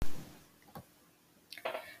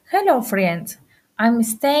Hello, friends. I'm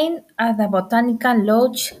staying at the Botanica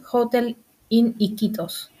Lodge Hotel in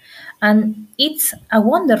Iquitos, and it's a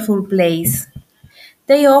wonderful place.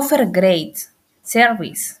 They offer great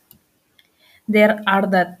service. There are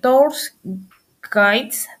the tours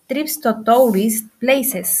guides, trips to tourist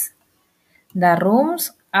places. The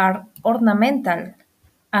rooms are ornamental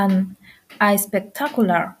and a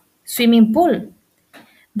spectacular swimming pool.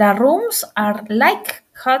 The rooms are like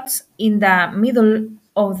huts in the middle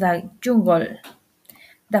of the jungle.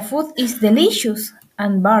 The food is delicious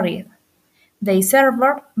and varied. They serve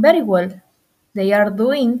very well. They are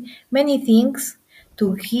doing many things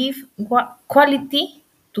to give quality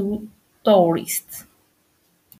to tourists.